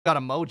Got a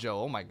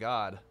Mojo. Oh my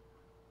god.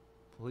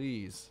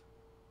 Please.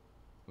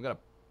 We got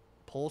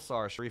a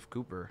Pulsar Sharif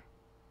Cooper.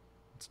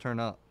 Let's turn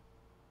up.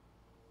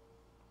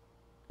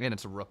 And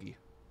it's a rookie.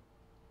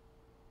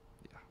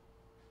 Yeah.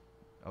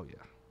 Oh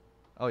yeah.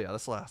 Oh yeah,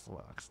 this last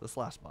box. This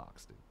last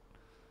box, dude.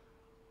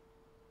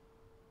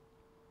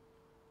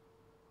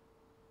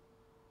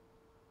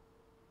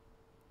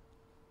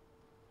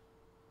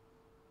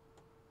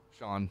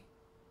 Sean.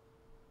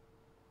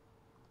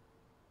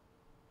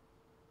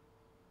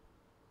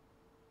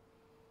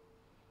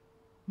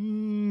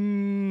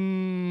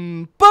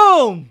 Boom!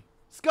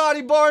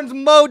 Scottie Barnes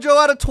Mojo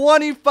out of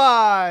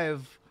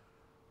 25.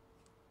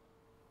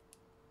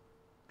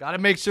 Gotta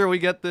make sure we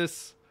get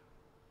this.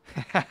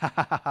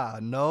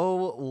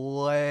 No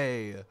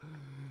way.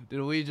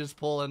 Did we just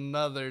pull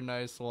another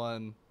nice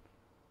one?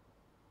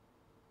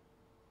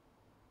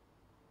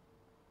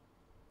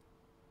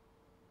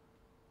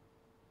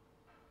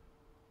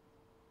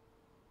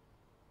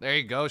 There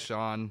you go,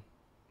 Sean.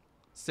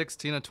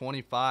 16 of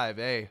 25.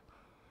 Hey,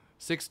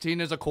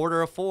 16 is a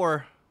quarter of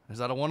 4. Is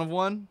that a 1 of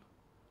 1?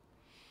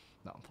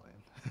 No, I'm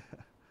playing.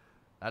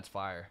 That's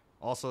fire.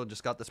 Also,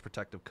 just got this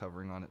protective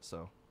covering on it,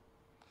 so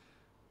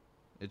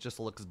it just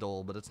looks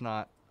dull, but it's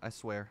not. I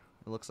swear.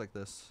 It looks like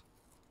this.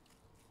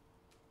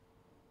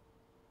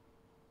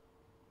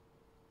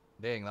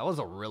 Dang, that was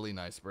a really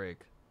nice break.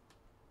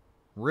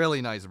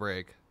 Really nice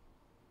break.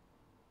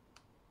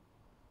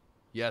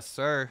 Yes,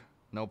 sir.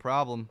 No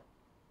problem.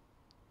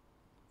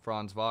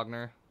 Franz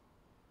Wagner.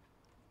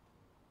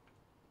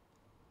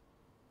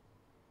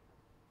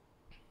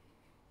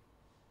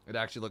 It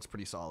actually looks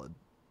pretty solid.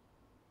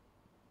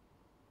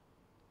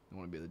 I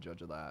want to be the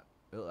judge of that.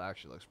 It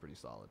actually looks pretty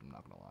solid, I'm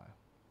not going to lie.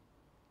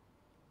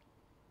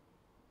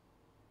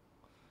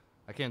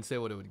 I can't say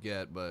what it would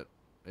get, but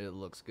it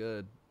looks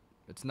good.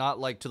 It's not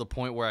like to the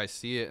point where I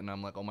see it and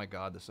I'm like, oh my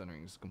god, the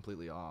centering is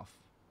completely off.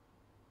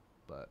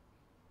 But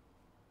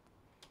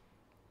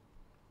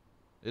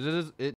it